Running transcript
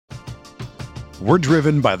We're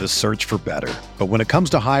driven by the search for better. But when it comes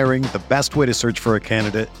to hiring, the best way to search for a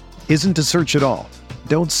candidate isn't to search at all.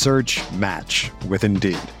 Don't search, match with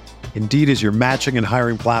Indeed. Indeed is your matching and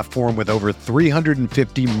hiring platform with over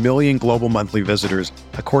 350 million global monthly visitors,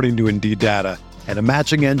 according to Indeed data, and a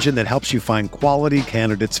matching engine that helps you find quality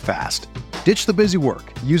candidates fast. Ditch the busy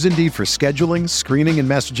work. Use Indeed for scheduling, screening, and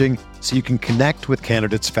messaging so you can connect with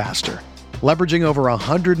candidates faster. Leveraging over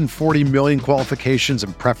 140 million qualifications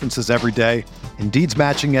and preferences every day, Indeed's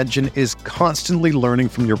matching engine is constantly learning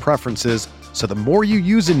from your preferences, so the more you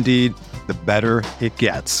use Indeed, the better it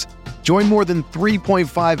gets. Join more than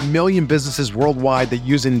 3.5 million businesses worldwide that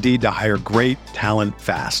use Indeed to hire great talent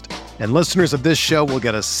fast. And listeners of this show will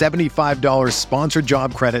get a $75 sponsored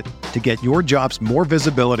job credit to get your jobs more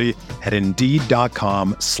visibility at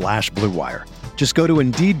Indeed.com/Blue Wire. Just go to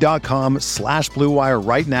Indeed.com/Blue Wire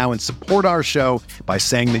right now and support our show by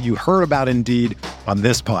saying that you heard about Indeed on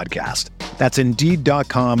this podcast. That's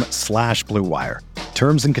Indeed.com/Blue Wire.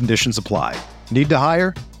 Terms and conditions apply. Need to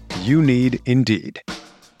hire? You need Indeed.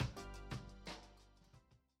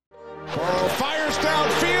 Burrow fires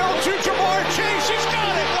downfield to Jamar Chase. He's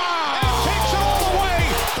got it. Wow. And takes it all the way.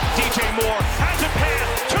 DJ Moore has a pass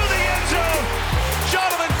to the end zone.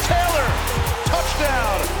 Jonathan Taylor.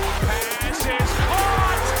 Touchdown. Pass is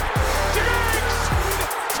caught. Diggs.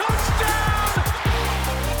 Touchdown.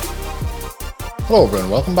 Hello everyone,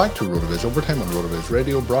 welcome back to RotoViz Overtime on RotoViz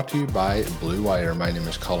Radio, brought to you by Blue Wire. My name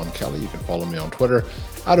is Colin Kelly. You can follow me on Twitter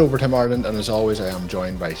at Overtime Ireland, and as always I am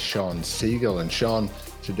joined by Sean Siegel. And Sean,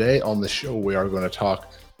 today on the show we are going to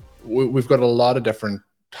talk, we've got a lot of different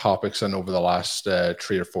topics and over the last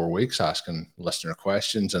 3 or 4 weeks asking listener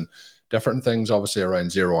questions and different things, obviously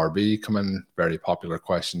around Zero RB come in, very popular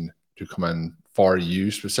question to come in for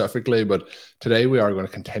you specifically. But today we are going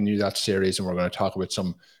to continue that series and we're going to talk about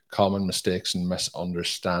some common mistakes and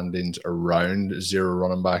misunderstandings around zero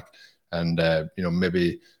running back, and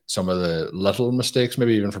maybe some of the little mistakes,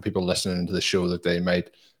 maybe even for people listening to the show, that they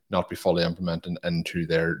might not be fully implementing into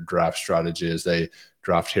their draft strategy as they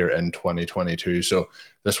draft here in 2022. So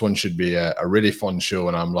this one should be a really fun show,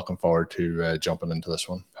 and I'm looking forward to jumping into this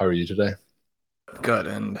one. How are you today? Good,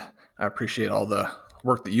 and I appreciate all the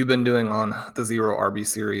work that you've been doing on the Zero RB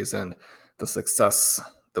series and the success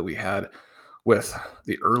that we had with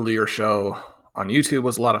the earlier show on YouTube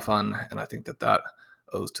was a lot of fun, and I think that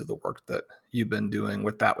owes to the work that you've been doing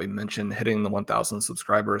with that. We mentioned hitting the 1,000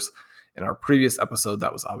 subscribers in our previous episode.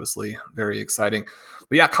 That was obviously very exciting.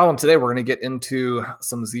 But yeah, Colin, today we're going to get into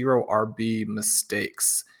some Zero RB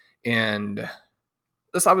mistakes, and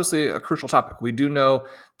this is obviously a crucial topic. We do know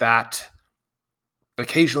that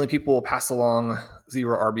occasionally people will pass along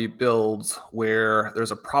Zero RB builds where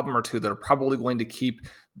there's a problem or two that are probably going to keep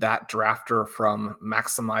that drafter from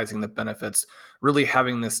maximizing the benefits, really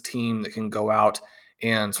having this team that can go out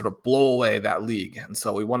and sort of blow away that league. And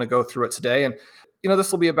so we want to go through it today. And, this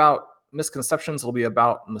will be about misconceptions. It'll be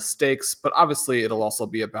about mistakes, but obviously it'll also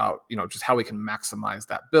be about, just how we can maximize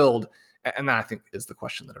that build. And that, I think, is the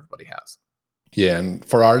question that everybody has. Yeah, and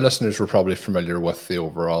for our listeners, we're probably familiar with the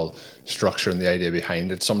overall structure and the idea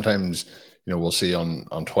behind it. Sometimes, we'll see on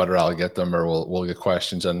Twitter, I'll get them, or we'll get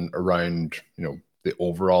questions and around, the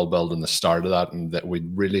overall build and the start of that, and that we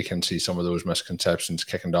really can see some of those misconceptions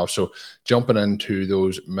kicking off. So jumping into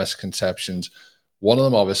those misconceptions, one of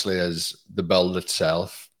them obviously is the build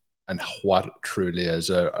itself and what truly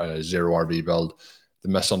is a zero RB build, the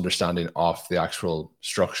misunderstanding of the actual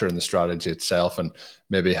structure and the strategy itself, and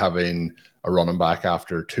maybe having a running back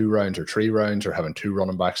after 2 rounds or 3 rounds, or having 2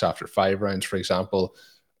 running backs after 5 rounds, for example.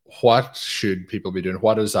 What should people be doing?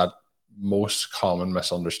 What is that most common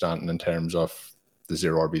misunderstanding in terms of the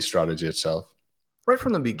zero RB strategy itself? Right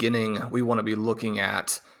from the beginning, we want to be looking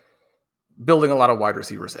at building a lot of wide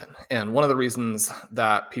receivers in. And one of the reasons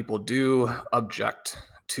that people do object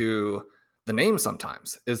to the name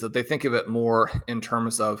sometimes is that they think of it more in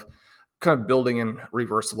terms of kind of building in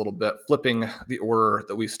reverse a little bit, flipping the order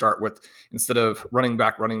that we start with. Instead of running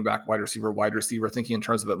back, wide receiver, thinking in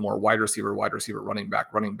terms of it more wide receiver, running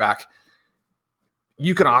back.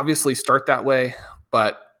 You can obviously start that way,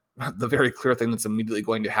 but the very clear thing that's immediately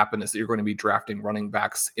going to happen is that you're going to be drafting running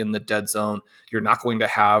backs in the dead zone. You're not going to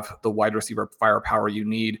have the wide receiver firepower you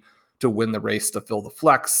need to win the race to fill the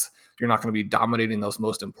flex. You're not going to be dominating those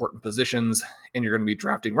most important positions, and you're going to be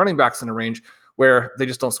drafting running backs in a range where they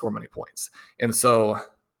just don't score many points. And so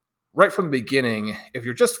right from the beginning, if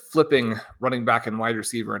you're just flipping running back and wide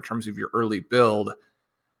receiver in terms of your early build,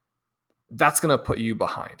 that's going to put you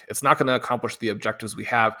behind. It's not going to accomplish the objectives we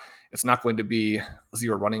have. It's not going to be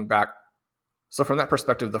zero running back So from that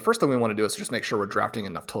perspective, the first thing we want to do is just make sure we're drafting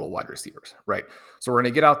enough total wide receivers, right? So we're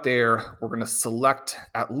going to get out there. We're going to select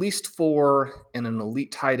at least 4 and an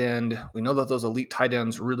elite tight end. We know that those elite tight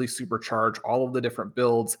ends really supercharge all of the different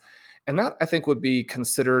builds. And that, I think, would be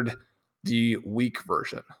considered the weak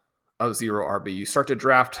version of zero RB. You start to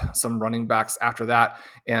draft some running backs after that.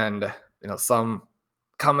 And, some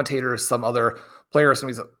commentators, some other players,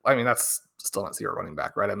 that's still not zero running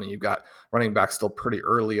back, right? I mean, you've got running back still pretty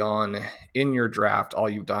early on in your draft. All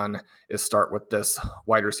you've done is start with this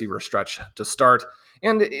wide receiver stretch to start.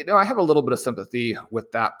 And, I have a little bit of sympathy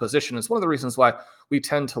with that position. It's one of the reasons why we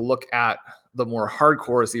tend to look at the more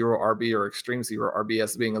hardcore zero RB or extreme zero RB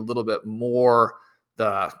as being a little bit more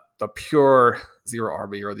the pure zero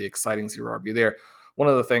RB or the exciting zero RB there. One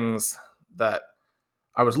of the things that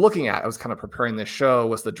I was looking at, I was kind of preparing this show,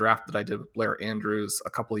 was the draft that I did with Blair Andrews a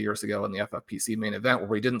couple of years ago in the FFPC main event, where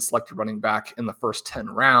we didn't select a running back in the first 10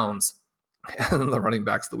 rounds. And the running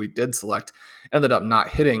backs that we did select ended up not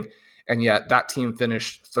hitting. And yet that team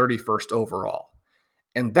finished 31st overall.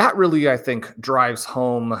 And that really, I think, drives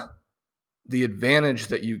home the advantage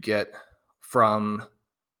that you get from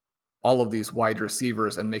all of these wide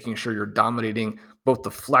receivers and making sure you're dominating both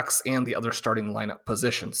the flex and the other starting lineup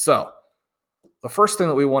positions. So the first thing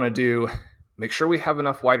that we want to do, make sure we have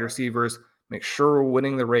enough wide receivers, make sure we're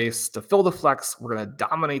winning the race to fill the flex. We're going to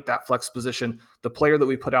dominate that flex position. The player that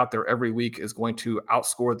we put out there every week is going to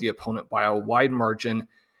outscore the opponent by a wide margin.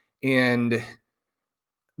 And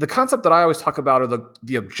the concept that I always talk about, or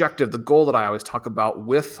the objective, the goal that I always talk about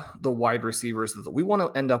with the wide receivers, is that we want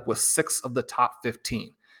to end up with 6 of the top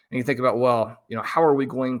 15. And you think about, well, how are we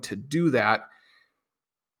going to do that?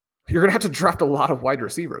 You're going to have to draft a lot of wide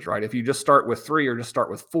receivers, right? If you just start with 3 or just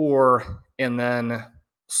start with 4 and then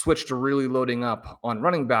switch to really loading up on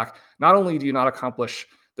running back, not only do you not accomplish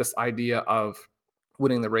this idea of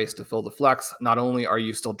winning the race to fill the flex, not only are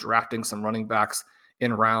you still drafting some running backs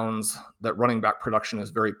in rounds that running back production is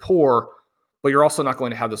very poor, but you're also not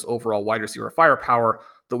going to have this overall wide receiver firepower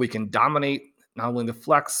that we can dominate not only the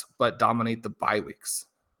flex, but dominate the bye weeks,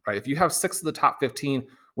 right? If you have 6 of the top 15,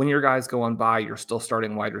 when your guys go on bye, you're still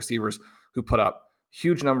starting wide receivers who put up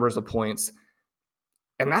huge numbers of points.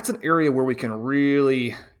 And that's an area where we can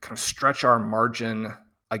really kind of stretch our margin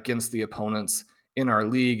against the opponents in our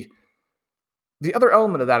league. The other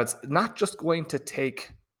element of that, it's not just going to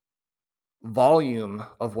take volume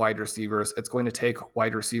of wide receivers, it's going to take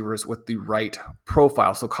wide receivers with the right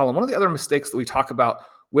profile. So, Colin, one of the other mistakes that we talk about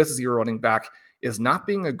with zero running back is not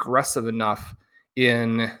being aggressive enough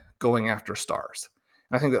in going after stars.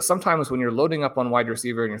 And I think that sometimes when you're loading up on wide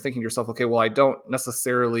receiver and you're thinking to yourself, okay, well, I don't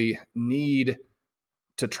necessarily need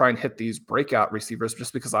to try and hit these breakout receivers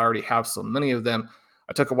just because I already have so many of them.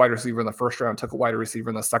 I took a wide receiver in the first round, took a wide receiver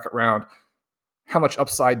in the second round. How much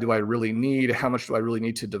upside do I really need? How much do I really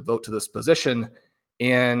need to devote to this position?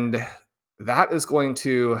 And that is going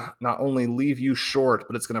to not only leave you short,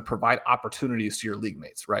 but it's going to provide opportunities to your league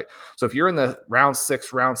mates, right? So if you're in the round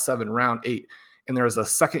 6, round 7, round 8, and there's a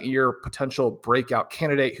second-year potential breakout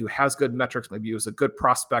candidate who has good metrics, maybe he was a good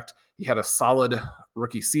prospect, he had a solid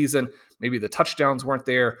rookie season, maybe the touchdowns weren't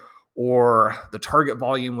there, or the target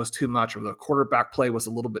volume was too much, or the quarterback play was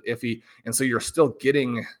a little bit iffy, and so you're still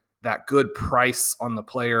getting that good price on the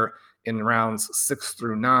player in rounds 6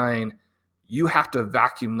 through 9, you have to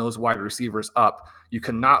vacuum those wide receivers up. You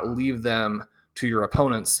cannot leave them to your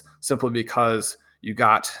opponents simply because you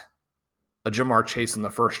got a Jamar Chase in the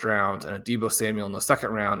first round and a Deebo Samuel in the second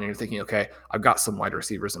round, and you're thinking, okay, I've got some wide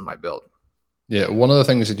receivers in my build. Yeah, one of the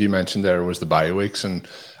things that you mentioned there was the bye weeks, and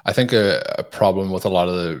I think a problem with a lot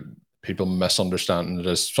of the people misunderstanding it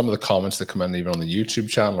is some of the comments that come in even on the YouTube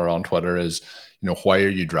channel or on Twitter is, why are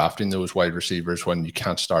you drafting those wide receivers when you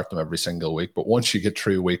can't start them every single week? But once you get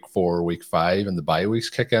through week 4, week 5, and the bye weeks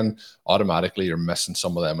kick in, automatically you're missing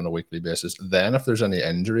some of them on a weekly basis. Then if there's any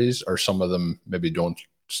injuries or some of them maybe don't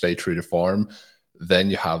stay true to form, then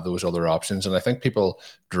you have those other options. And I think people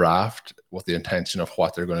draft with the intention of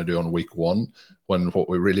what they're going to do on week 1, when what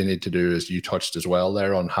we really need to do is, you touched as well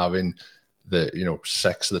there on having the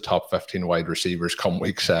 6 of the top 15 wide receivers come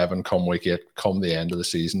week 7, come week 8, come the end of the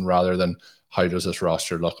season, rather than how does this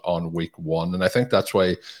roster look on week 1. And I think that's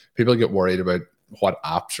why people get worried about what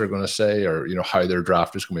apps are going to say, or how their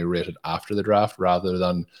draft is going to be rated after the draft, rather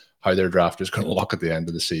than how their draft is going to look at the end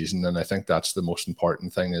of the season. And I think that's the most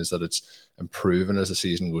important thing, is that it's improving as the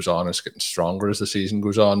season goes on. It's getting stronger as the season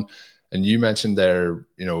goes on. And you mentioned there,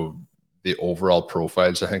 the overall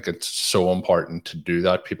profiles. I think it's so important to do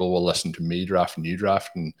that. People will listen to me draft and you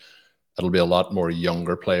draft, and it'll be a lot more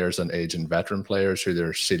younger players than age and veteran players who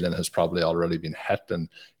their ceiling has probably already been hit, and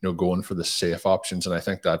going for the safe options. And I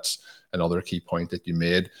think that's another key point that you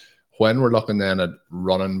made. When we're looking then at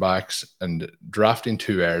running backs, and drafting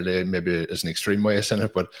too early maybe is an extreme way of saying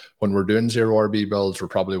it, but when we're doing 0 RB builds, we're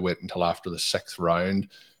probably waiting until after the 6th round.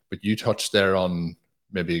 But you touched there on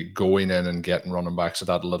maybe going in and getting running backs at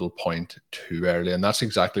that little point too early. And that's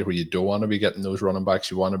exactly where you don't want to be getting those running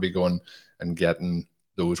backs. You want to be going and getting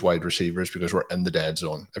those wide receivers because we're in the dead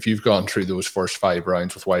zone. If you've gone through those first 5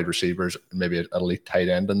 rounds with wide receivers, maybe an elite tight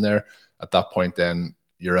end in there, at that point then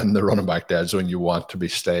you're in the running back dead zone. You want to be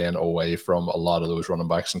staying away from a lot of those running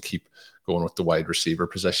backs and keep going with the wide receiver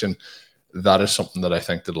position. That is something that I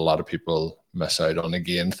think that a lot of people miss out on,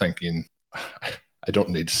 again, thinking, I don't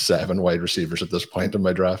need 7 wide receivers at this point in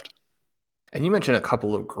my draft. And you mentioned a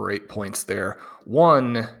couple of great points there.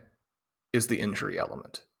 One is the injury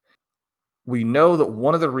element. We know that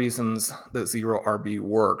one of the reasons that 0 RB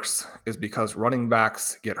works is because running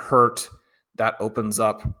backs get hurt. That opens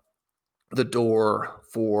up the door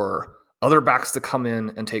for other backs to come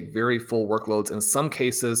in and take very full workloads. In some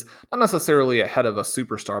cases, not necessarily ahead of a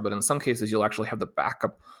superstar, but in some cases, you'll actually have the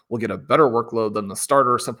backup will get a better workload than the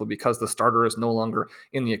starter simply because the starter is no longer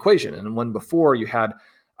in the equation. And when before you had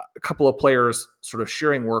a couple of players sort of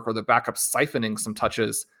sharing work or the backup siphoning some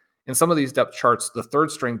touches, in some of these depth charts, the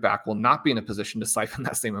 3rd string back will not be in a position to siphon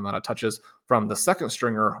that same amount of touches from the 2nd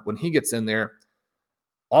stringer when he gets in there.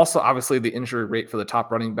 Also, obviously, the injury rate for the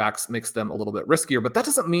top running backs makes them a little bit riskier, but that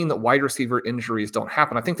doesn't mean that wide receiver injuries don't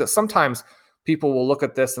happen. I think that sometimes people will look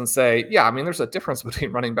at this and say, yeah, I mean, there's a difference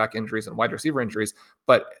between running back injuries and wide receiver injuries,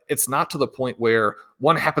 but it's not to the point where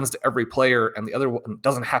one happens to every player and the other one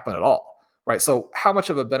doesn't happen at all, right? So how much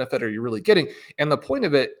of a benefit are you really getting? And the point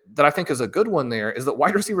of it that I think is a good one there is that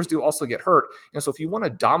wide receivers do also get hurt. And so if you want to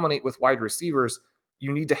dominate with wide receivers,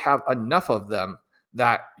 you need to have enough of them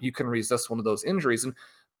that you can resist one of those injuries. And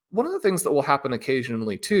one of the things that will happen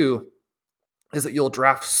occasionally too is that you'll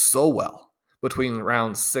draft so well between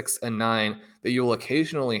rounds 6 and 9 that you'll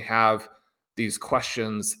occasionally have these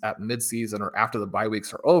questions at midseason or after the bye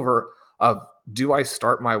weeks are over of, do I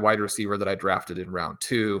start my wide receiver that I drafted in round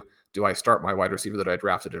 2? Do I start my wide receiver that I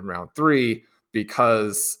drafted in round 3?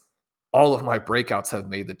 Because all of my breakouts have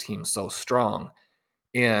made the team so strong.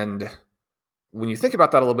 And when you think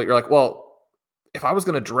about that a little bit, you're like, well, if I was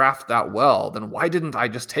going to draft that well, then why didn't I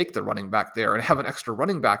just take the running back there and have an extra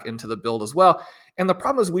running back into the build as well? And the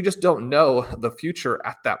problem is we just don't know the future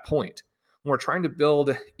at that point. When we're trying to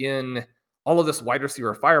build in all of this wide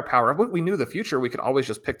receiver firepower, if we knew the future, we could always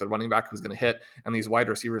just pick the running back who's going to hit and these wide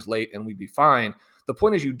receivers late and we'd be fine. The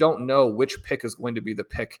point is you don't know which pick is going to be the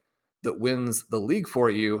pick that wins the league for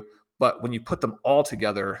you. But when you put them all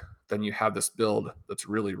together, then you have this build that's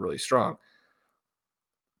really, really strong.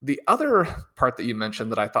 The other part that you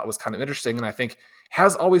mentioned that I thought was kind of interesting, and I think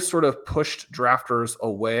has always sort of pushed drafters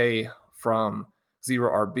away from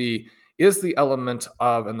 0 RB, is the element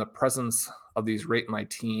of and the presence of these rate my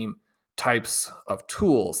team types of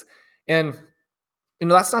tools. And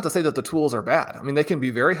that's not to say that the tools are bad. I mean, they can be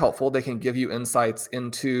very helpful. They can give you insights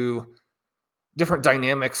into different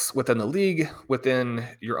dynamics within the league, within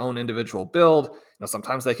your own individual build.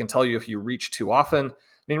 Sometimes they can tell you if you reach too often.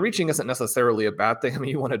 I mean, reaching isn't necessarily a bad thing. I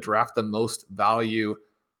mean, you want to draft the most value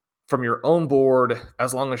from your own board,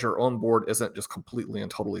 as long as your own board isn't just completely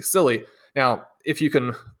and totally silly. Now, if you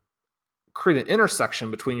can create an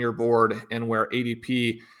intersection between your board and where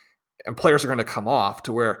ADP and players are going to come off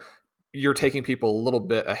to where you're taking people a little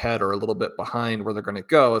bit ahead or a little bit behind where they're going to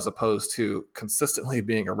go, as opposed to consistently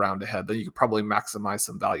being around ahead, then you could probably maximize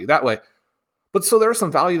some value that way. But so there's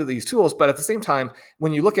some value to these tools, but at the same time,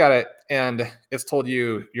 when you look at it and it's told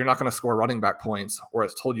you you're not going to score running back points, or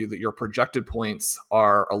it's told you that your projected points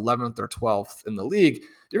are 11th or 12th in the league,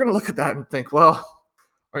 you're going to look at that and think, well,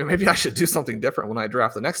 I mean, maybe I should do something different when I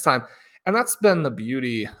draft the next time. And that's been the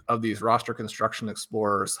beauty of these roster construction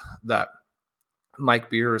explorers that Mike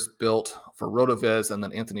Beers built for RotoViz and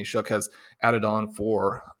then Anthony Shook has added on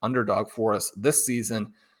for Underdog for us this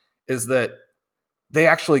season, is that they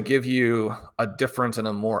actually give you a different and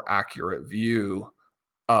a more accurate view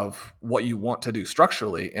of what you want to do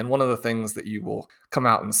structurally. And one of the things that you will come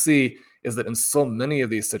out and see is that in so many of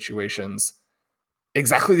these situations,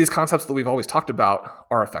 exactly these concepts that we've always talked about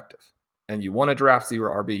are effective. And you want to draft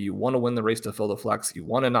 0 RB, you want to win the race to fill the flex, you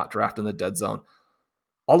want to not draft in the dead zone.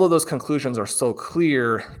 All of those conclusions are so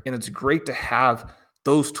clear, and it's great to have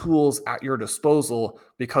those tools at your disposal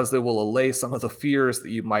because they will allay some of the fears that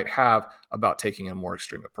you might have about taking a more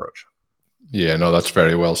extreme approach. Yeah, no, that's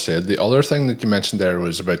very well said. The other thing that you mentioned there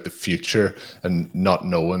was about the future and not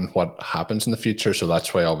knowing what happens in the future. So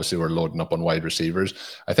that's why obviously we're loading up on wide receivers.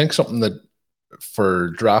 I think something that for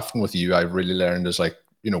drafting with you, I've really learned is like,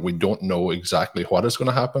 we don't know exactly what is going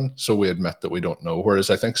to happen. So we admit that we don't know. Whereas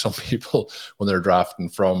I think some people, when they're drafting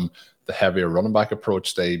from the heavier running back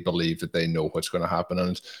approach, they believe that they know what's going to happen.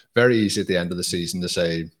 And it's very easy at the end of the season to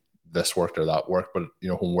say, this worked or that worked. But,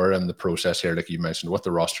 when we're in the process here, like you mentioned, with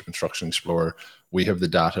the roster construction explorer, we have the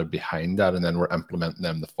data behind that, and then we're implementing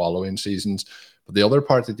them the following seasons. But the other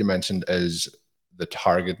part that you mentioned is the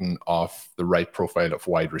targeting of the right profile of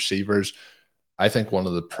wide receivers. I think one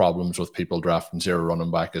of the problems with people drafting zero running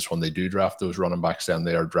back is when they do draft those running backs, then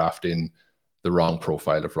they are drafting the wrong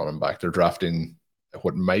profile of running back. They're drafting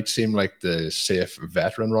what might seem like the safe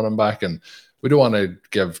veteran running back. And we don't want to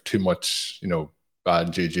give too much,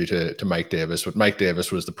 bad juju to Mike Davis, but Mike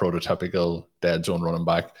Davis was the prototypical dead zone running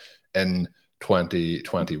back in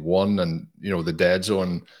 2021. And, the dead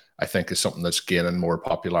zone, I think, is something that's gaining more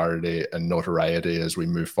popularity and notoriety as we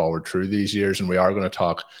move forward through these years. And we are going to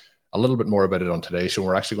talk a little bit more about it on today's show.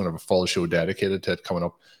 We're actually going to have a full show dedicated to it coming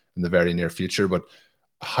up in the very near future. But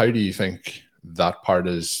how do you think that part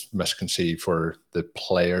is misconceived for the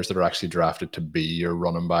players that are actually drafted to be your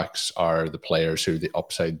running backs, are the players who the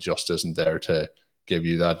upside just isn't there to give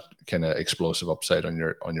you that kind of explosive upside on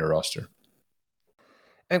your roster?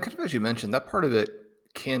 And kind of as you mentioned, that part of it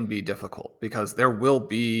can be difficult because there will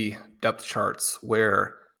be depth charts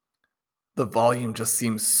where the volume just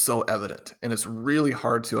seems so evident. And it's really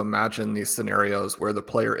hard to imagine these scenarios where the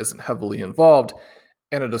player isn't heavily involved.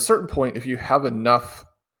 And at a certain point, if you have enough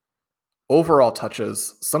overall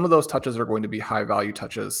touches, some of those touches are going to be high value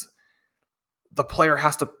touches. The player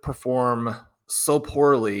has to perform so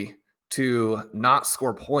poorly to not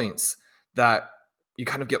score points that you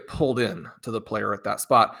kind of get pulled in to the player at that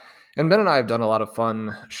spot. And Ben and I have done a lot of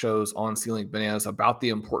fun shows on Ceiling Bananas about the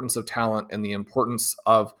importance of talent and the importance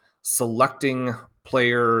of selecting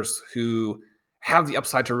players who have the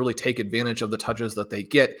upside to really take advantage of the touches that they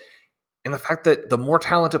get. And the fact that the more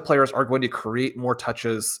talented players are going to create more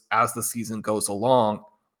touches as the season goes along.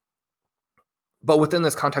 But within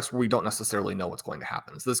this context where we don't necessarily know what's going to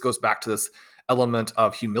happen. So this goes back to this element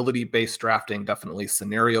of humility-based drafting, definitely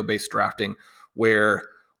scenario-based drafting, where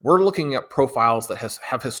we're looking at profiles that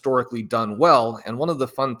have historically done well. And one of the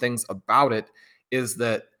fun things about it is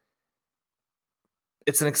that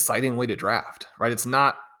it's an exciting way to draft, right? It's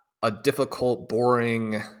not a difficult,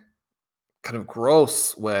 boring, kind of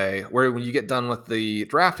gross way where when you get done with the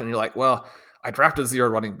draft and you're like, well, I drafted zero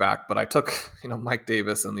running back, but I took, Mike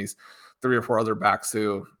Davis and these 3 or 4 other backs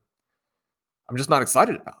who I'm just not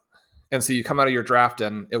excited about. And so you come out of your draft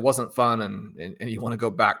and it wasn't fun and you want to go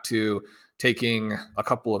back to taking a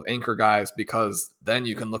couple of anchor guys because then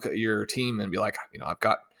you can look at your team and be like, I've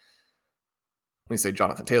got, let me say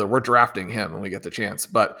Jonathan Taylor, we're drafting him when we get the chance.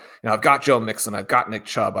 But, I've got Joe Mixon, I've got Nick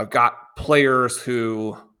Chubb, I've got players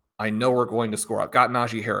who I know are going to score. I've got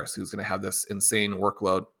Najee Harris, who's going to have this insane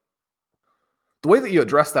workload. The way that you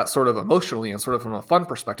address that sort of emotionally and sort of from a fun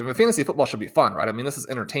perspective, and fantasy football should be fun, right? I mean, this is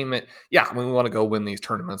entertainment. Yeah, we want to go win these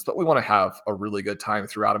tournaments, but we want to have a really good time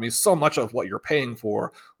throughout. I mean, so much of what you're paying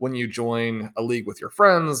for when you join a league with your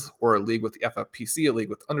friends or a league with the FFPC, a league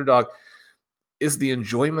with Underdog, is the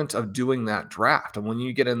enjoyment of doing that draft. And when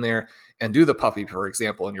you get in there and do the puffy, for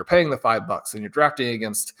example, and you're paying the $5 and you're drafting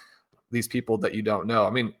against these people that you don't know, I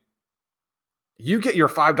mean, you get your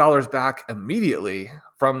 $5 back immediately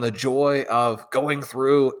from the joy of going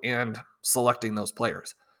through and selecting those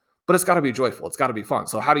players. But it's got to be joyful. It's got to be fun.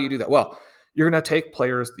 So how do you do that? Well, you're going to take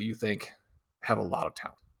players that you think have a lot of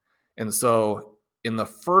talent. And so in the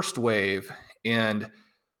first wave, and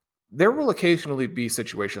there will occasionally be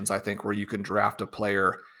situations, I think, where you can draft a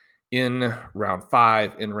player in round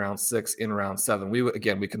 5, in round 6, in round 7.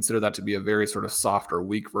 We consider that to be a very sort of soft or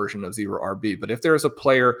weak version of zero RB. But if there's a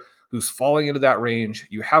player who's falling into that range,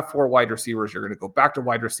 you have 4 wide receivers, you're going to go back to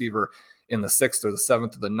wide receiver in the 6th or the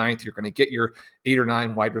 7th or the 9th. You're going to get your 8 or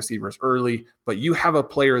 9 wide receivers early, but you have a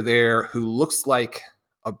player there who looks like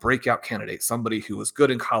a breakout candidate, somebody who was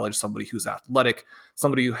good in college, somebody who's athletic,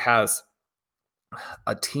 somebody who has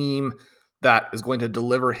a team that is going to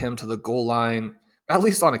deliver him to the goal line, at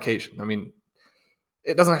least on occasion. I mean,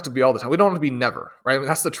 it doesn't have to be all the time. We don't want to be never, right? I mean,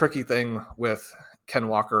 that's the tricky thing with Ken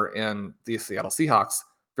Walker and the Seattle Seahawks.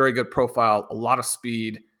 Very good profile, a lot of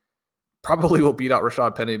speed, probably will beat out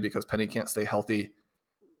Rashad Penny because Penny can't stay healthy.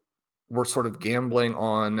 We're sort of gambling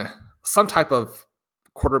on some type of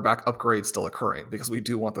quarterback upgrade still occurring because we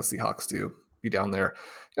do want the Seahawks to be down there,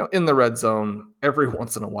 in the red zone every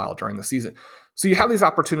once in a while during the season. So you have these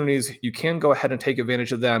opportunities. You can go ahead and take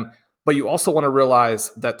advantage of them. But you also want to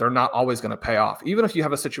realize that they're not always going to pay off. Even if you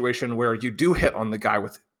have a situation where you do hit on the guy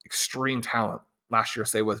with extreme talent, last year,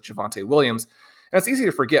 say with Javonte Williams, and it's easy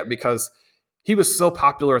to forget because he was so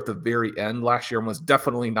popular at the very end last year and was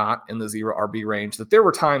definitely not in the 0 RB range that there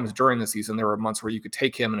were times during the season, there were months where you could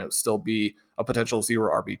take him and it would still be a potential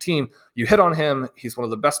 0 RB team. You hit on him. He's one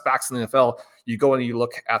of the best backs in the NFL. You go and you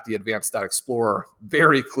look at the Advanced Stat Explorer,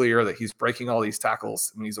 very clear that he's breaking all these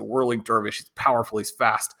tackles. I mean, he's a whirling dervish. He's powerful. He's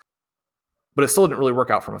fast. But it still didn't really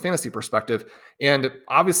work out from a fantasy perspective. And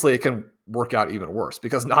obviously it can work out even worse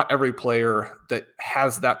because not every player that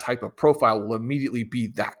has that type of profile will immediately be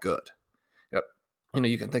that good.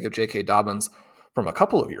 You can think of J.K. Dobbins from a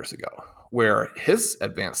couple of years ago, where his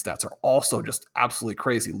advanced stats are also just absolutely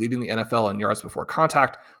crazy, leading the NFL in yards before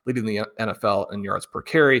contact, leading the NFL in yards per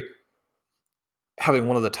carry, having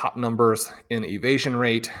one of the top numbers in evasion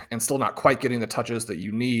rate, and still not quite getting the touches that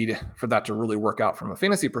you need for that to really work out from a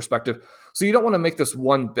fantasy perspective. So you don't want to make this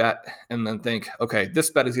one bet and then think, okay,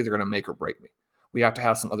 this bet is either going to make or break me. We have to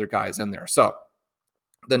have some other guys in there. So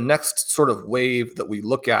the next sort of wave that we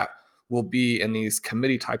look at will be in these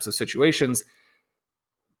committee types of situations.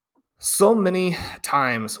 So many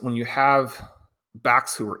times when you have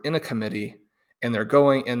backs who are in a committee and they're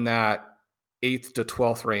going in that 8th to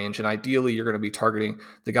 12th range, and ideally you're going to be targeting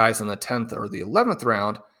the guys in the 10th or the 11th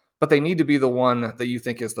round, but they need to be the one that you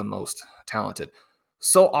think is the most talented.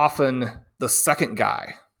 So often the second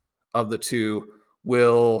guy of the two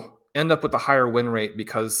will end up with a higher win rate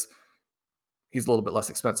because he's a little bit less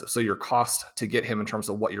expensive. So your cost to get him in terms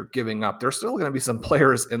of what you're giving up, there's still going to be some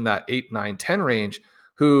players in that 8, 9, 10 range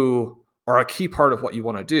who are a key part of what you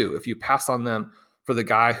want to do. If you pass on them for the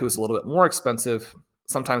guy who's a little bit more expensive,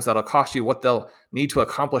 sometimes that'll cost you. What they'll need to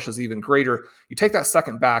accomplish is even greater. You take that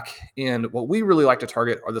second back, and what we really like to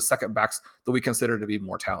target are the second backs that we consider to be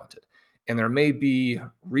more talented. And there may be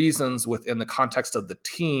reasons within the context of the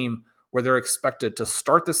team where they're expected to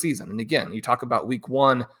start the season. And again, you talk about week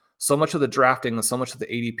 1, so much of the drafting and so much of the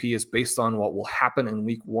ADP is based on what will happen in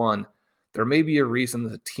week 1. There may be a reason that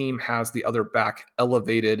the team has the other back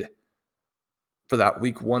elevated for that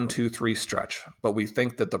week 1, 2, 3 stretch. But we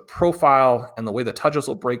think that the profile and the way the touches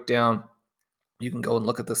will break down, you can go and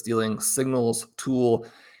look at the stealing signals tool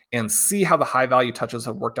and see how the high value touches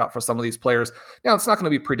have worked out for some of these players. Now, it's not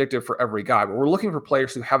going to be predictive for every guy, but we're looking for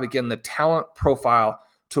players who have, again, the talent profile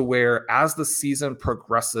to where as the season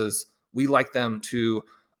progresses, we like them to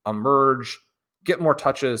emerge, get more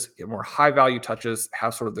touches, get more high value touches,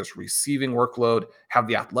 have sort of this receiving workload, have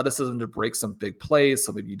the athleticism to break some big plays.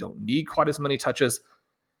 So maybe you don't need quite as many touches.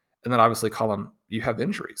 And then obviously, Colin, you have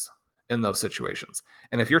injuries in those situations.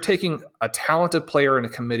 And if you're taking a talented player in a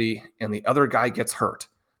committee and the other guy gets hurt,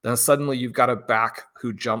 then suddenly you've got a back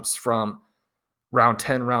who jumps from round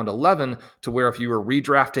 10, round 11 to where if you were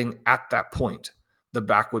redrafting at that point, the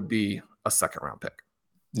back would be a second round pick.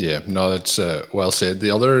 Yeah, no, that's well said. The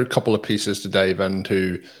other couple of pieces to dive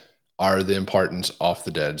into are the importance of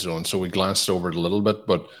the dead zone. So we glanced over it a little bit,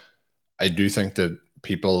 but I do think that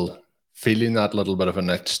people feeling that little bit of an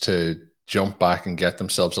itch to jump back and get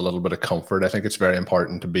themselves a little bit of comfort, I think it's very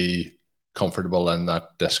important to be comfortable in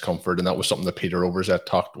that discomfort. And that was something that Peter Overzet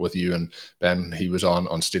talked with you and Ben. He was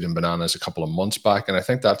on Stealing Bananas a couple of months back. And I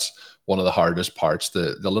think that's one of the hardest parts,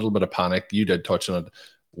 the little bit of panic. You did touch on it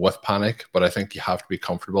with panic, but I think you have to be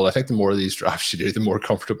comfortable. I think the more of these drafts you do, the more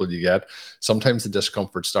comfortable you get. Sometimes the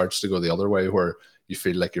discomfort starts to go the other way where you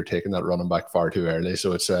feel like you're taking that running back far too early.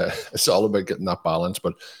 So it's all about getting that balance,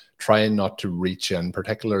 but trying not to reach in,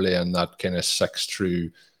 particularly in that kind of 6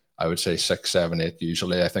 through, I would say 6, 7, 8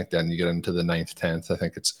 usually. I think then you get into the 9th, 10th. I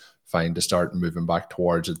think it's fine to start moving back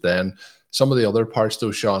towards it then. Some of the other parts,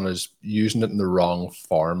 though, Sean, is using it in the wrong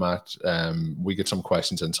format. We get some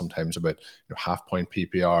questions in sometimes about half-point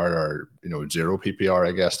PPR or 0 PPR.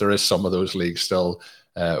 I guess there is some of those leagues still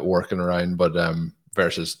working around, but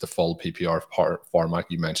versus the full PPR format,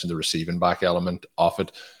 you mentioned the receiving back element of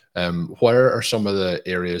it. Where are some of the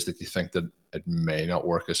areas that you think that it may not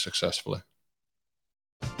work as successfully?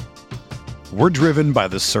 We're driven by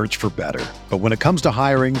the search for better, but when it comes to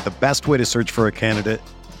hiring, the best way to search for a candidate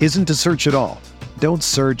isn't to search at all. Don't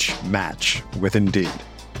search, match with Indeed.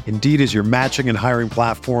 Indeed is your matching and hiring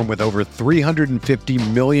platform with over 350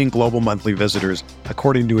 million global monthly visitors,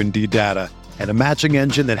 according to Indeed data, and a matching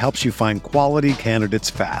engine that helps you find quality candidates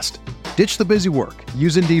fast. Ditch the busy work.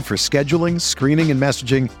 Use Indeed for scheduling, screening, and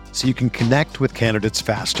messaging so you can connect with candidates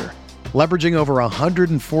faster. Leveraging over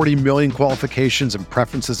 140 million qualifications and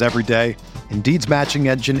preferences every day, Indeed's matching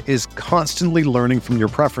engine is constantly learning from your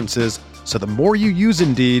preferences, so the more you use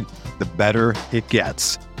Indeed, the better it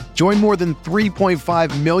gets. Join more than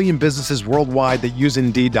 3.5 million businesses worldwide that use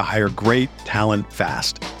Indeed to hire great talent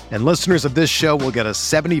fast. And listeners of this show will get a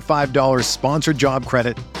 $75 sponsored job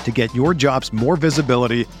credit to get your jobs more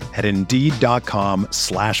visibility at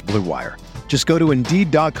Indeed.com/Blue Wire. Just go to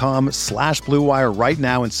Indeed.com/Blue Wire right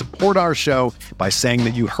now and support our show by saying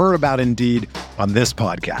that you heard about Indeed on this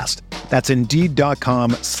podcast. That's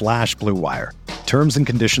Indeed.com/Blue Wire. Terms and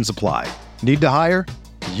conditions apply. Need to hire?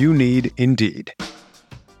 You need Indeed.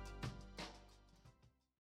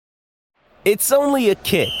 It's only a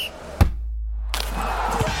kick,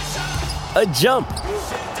 a jump,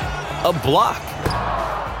 a block.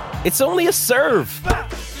 It's only a serve.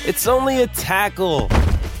 It's only a tackle,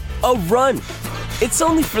 a run. It's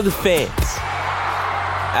only for the fans.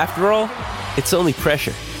 After all, it's only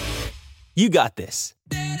pressure. You got this.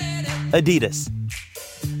 Adidas.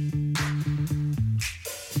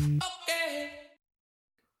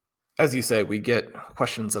 As you say, we get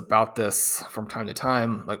questions about this from time to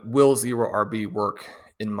time, like, will zero RB work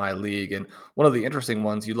in my league? And one of the interesting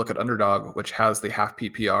ones, you look at Underdog, which has the half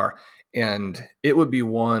PPR, and it would be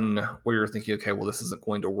one where you're thinking, okay, well, this isn't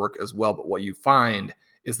going to work as well. But what you find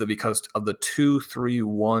is that because of the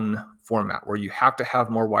 2-3-1 format, where you have to have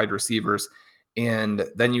more wide receivers, and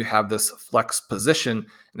then you have this flex position.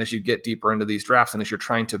 And as you get deeper into these drafts, and as you're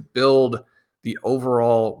trying to build the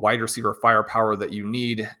overall wide receiver firepower that you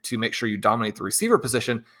need to make sure you dominate the receiver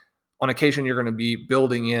position, on occasion, you're going to be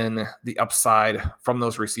building in the upside from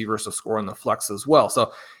those receivers to score in the flex as well.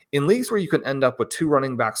 So in leagues where you can end up with 2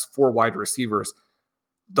 running backs, 4 wide receivers,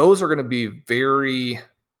 those are going to be very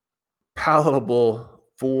palatable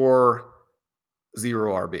for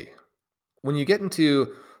zero RB. When you get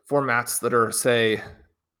into formats that are, say,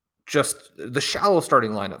 just the shallow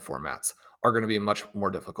starting lineup formats, are going to be much more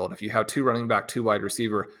difficult. If you have 2 running back, 2 wide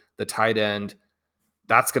receiver, the tight end,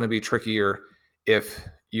 that's going to be trickier. If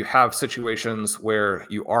you have situations where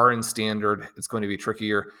you are in standard, it's going to be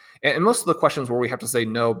trickier. And most of the questions where we have to say,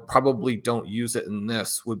 no, probably don't use it in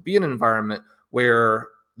this, would be an environment where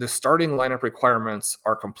the starting lineup requirements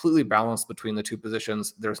are completely balanced between the 2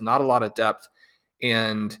 positions. There's not a lot of depth,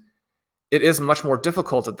 and it is much more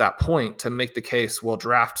difficult at that point to make the case, well,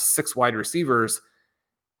 draft 6 wide receivers.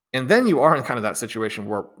 And then you are in kind of that situation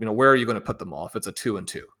where, where are you going to put them all if it's a 2 and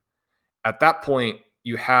 2? At that point,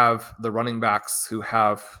 you have the running backs who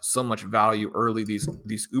have so much value early, these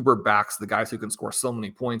uber backs, the guys who can score so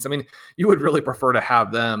many points. I mean, you would really prefer to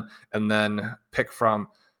have them and then pick from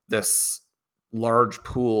this large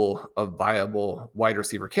pool of viable wide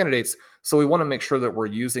receiver candidates. So we want to make sure that we're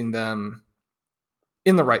using them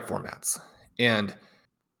in the right formats. And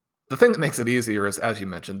the thing that makes it easier is, as you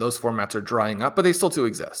mentioned, those formats are drying up, but they still do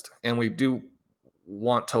exist. And we do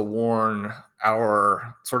want to warn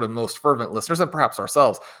our sort of most fervent listeners, and perhaps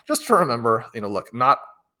ourselves, just to remember, look, not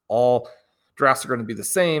all drafts are going to be the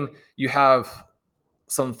same. You have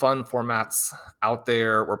some fun formats out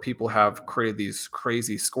there where people have created these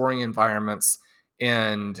crazy scoring environments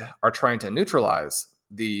and are trying to neutralize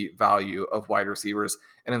the value of wide receivers.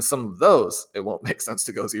 And in some of those, it won't make sense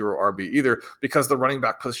to go zero RB either, because the running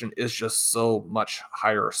back position is just so much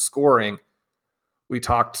higher scoring. We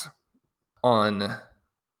talked on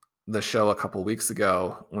the show a couple of weeks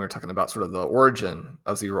ago when we were talking about sort of the origin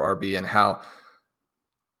of zero RB and how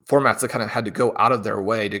formats that kind of had to go out of their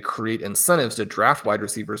way to create incentives to draft wide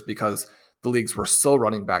receivers because the leagues were so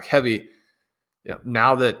running back heavy.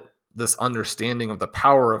 Now that this understanding of the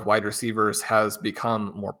power of wide receivers has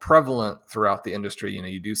become more prevalent throughout the industry,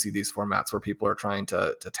 you do see these formats where people are trying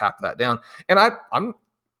to tap that down. And I'm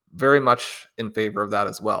very much in favor of that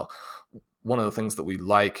as well. One of the things that we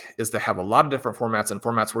like is to have a lot of different formats and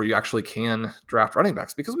formats where you actually can draft running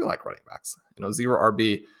backs, because we like running backs. Zero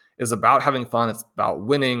RB is about having fun. It's about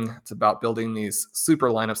winning. It's about building these super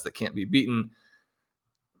lineups that can't be beaten.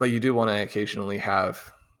 But you do want to occasionally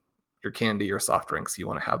have your candy, your soft drinks. You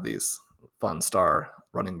want to have these fun star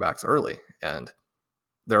running backs early. And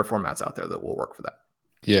there are formats out there that will work for that.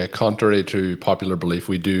 Yeah, contrary to popular belief,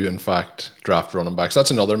 we do, in fact, draft running backs.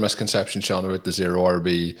 That's another misconception, Sean, about the zero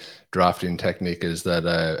RB drafting technique, is that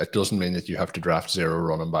it doesn't mean that you have to draft 0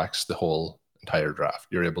 running backs the whole entire draft.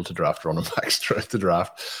 You're able to draft running backs throughout the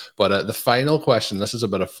draft. But the final question, this is a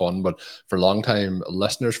bit of fun, but for long-time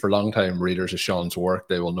listeners, for long-time readers of Sean's work,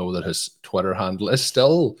 they will know that his Twitter handle is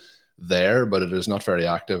still there, but it is not very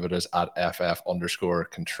active. It is at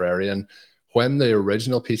 @FF_contrarian. When the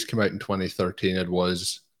original piece came out in 2013, it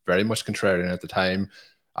was very much contrarian at the time.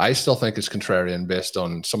 I still think it's contrarian based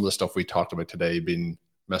on some of the stuff we talked about today being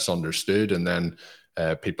misunderstood, and then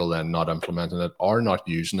people then not implementing it or not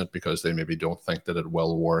using it because they maybe don't think that it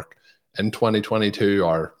will work in 2022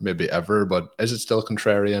 or maybe ever, but is it still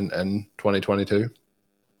contrarian in 2022?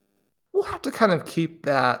 We'll have to kind of keep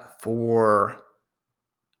that for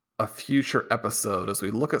a future episode as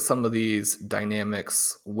we look at some of these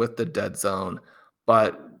dynamics with the dead zone.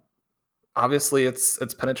 But obviously it's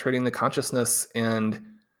penetrating the consciousness, and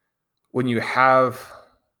when you have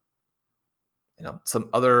some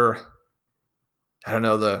other, I don't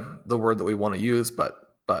know the word that we want to use, but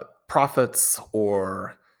prophets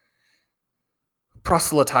or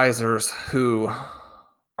proselytizers who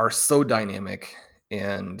are so dynamic.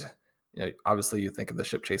 And obviously you think of the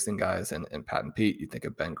ship chasing guys and Pat and Pete. You think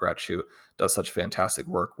of Ben Gretsch, who does such fantastic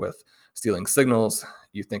work with stealing signals.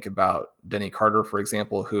 You think about Denny Carter, for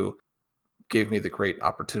example, who gave me the great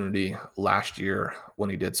opportunity last year when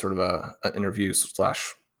he did sort of an interview /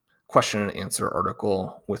 question and answer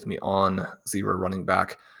article with me on Zero running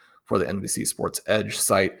back for the NBC Sports Edge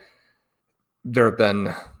site. There have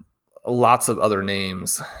been lots of other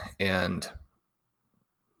names and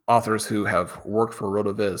authors who have worked for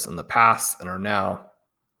RotoViz in the past and are now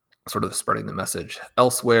sort of spreading the message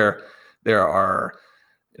elsewhere. There are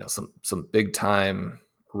some big time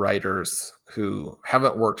writers who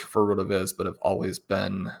haven't worked for RotoViz but have always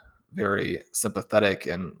been very sympathetic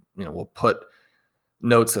and will put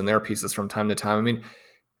notes in their pieces from time to time. I mean,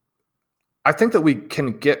 I think that we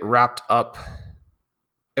can get wrapped up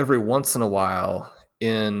every once in a while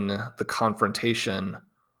in the confrontation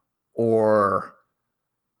or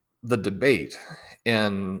the debate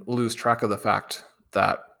and lose track of the fact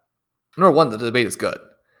that, number one, the debate is good.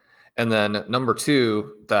 And then number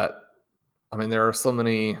two, that, I mean, there are so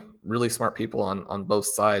many really smart people on both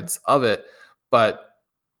sides of it, but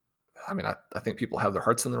I mean, I think people have their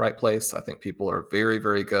hearts in the right place. I think people are very,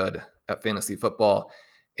 very good at fantasy football.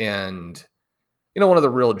 And, one of the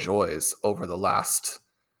real joys over the last,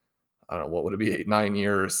 I don't know, what would it be, 8-9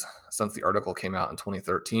 years since the article came out in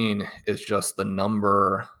 2013 is just the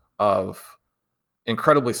number of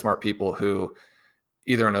incredibly smart people who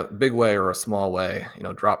either in a big way or a small way,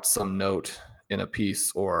 dropped some note in a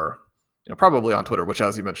piece or, probably on Twitter, which,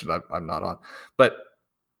 as you mentioned, I'm not on, but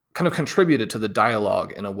kind of contributed to the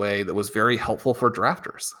dialogue in a way that was very helpful for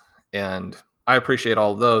drafters. And I appreciate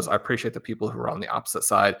all of those. I appreciate the people who are on the opposite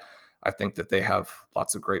side. I think that they have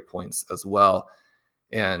lots of great points as well.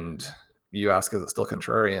 And you ask, is it still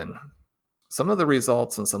contrarian? Some of the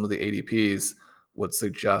results and some of the ADPs would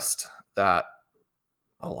suggest that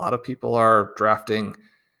a lot of people are drafting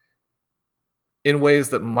in ways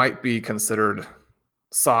that might be considered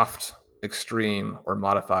soft, extreme, or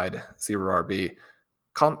modified zero RB.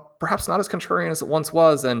 Perhaps not as contrarian as it once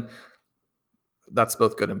was, and that's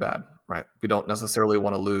both good and bad, right? We don't necessarily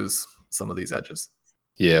want to lose some of these edges.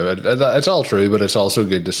 Yeah, it's all true, but it's also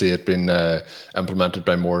good to see it being implemented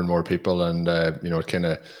by more and more people, and it kind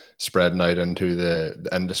of spreading out into the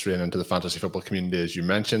industry and into the fantasy football community, as you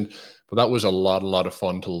mentioned. But that was a lot of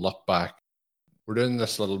fun to look back. We're doing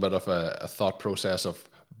this little bit of a thought process of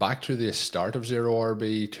back to the start of Zero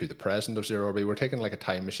RB to the present of Zero RB. We're taking like a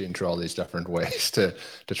time machine through all these different ways to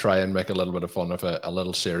try and make a little bit of fun of a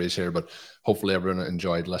little series here, but hopefully everyone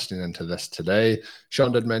enjoyed listening into this today.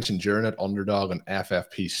 Sean did mention during it Underdog and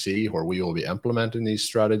FFPC, where we will be implementing these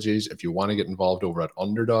strategies. If you want to get involved over at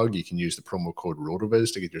Underdog, you can use the promo code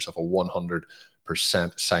RotoViz to get yourself a 100%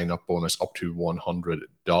 sign-up bonus up to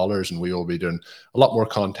 $100, and we will be doing a lot more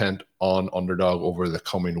content on Underdog over the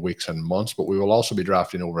coming weeks and months, but we will also be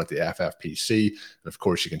drafting over at the FFPC, and of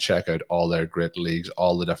course you can check out all their great leagues,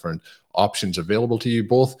 all the different options available to you,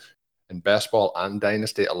 both in best ball and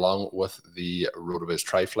dynasty, along with the RotoViz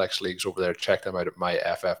Triflex leagues over there. Check them out at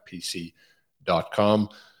myffpc.com.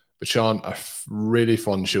 But Sean, a really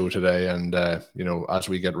fun show today, and as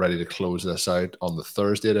we get ready to close this out on the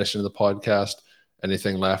Thursday edition of the podcast,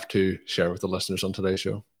 anything left to share with the listeners on today's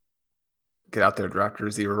show? Get out there,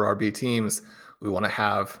 drafters, Zero RB teams. We want to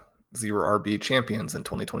have Zero RB champions in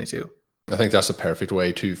 2022. I think that's a perfect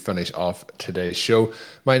way to finish off today's show.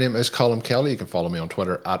 My name is Colin Kelly. You can follow me on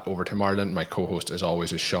Twitter at Overtime Ireland. My co-host, as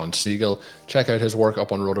always, is Sean Siegel. Check out his work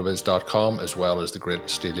up on rotoviz.com, as well as the Great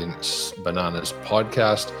Stealing Bananas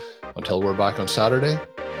podcast. Until we're back on Saturday,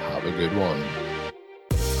 have a good one.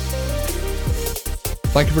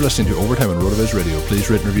 Thank you for listening to Overtime on RotoViz Radio. Please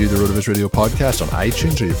rate and review the RotoViz Radio podcast on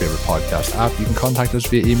iTunes or your favorite podcast app. You can contact us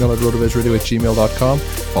via email at rotovizradio@gmail.com.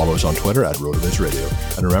 Follow us on Twitter at RotoViz Radio.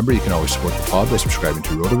 And remember, you can always support the pod by subscribing to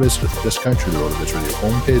RotoViz with a discount through the RotoViz Radio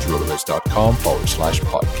homepage,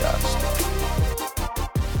 rotoviz.com/podcast.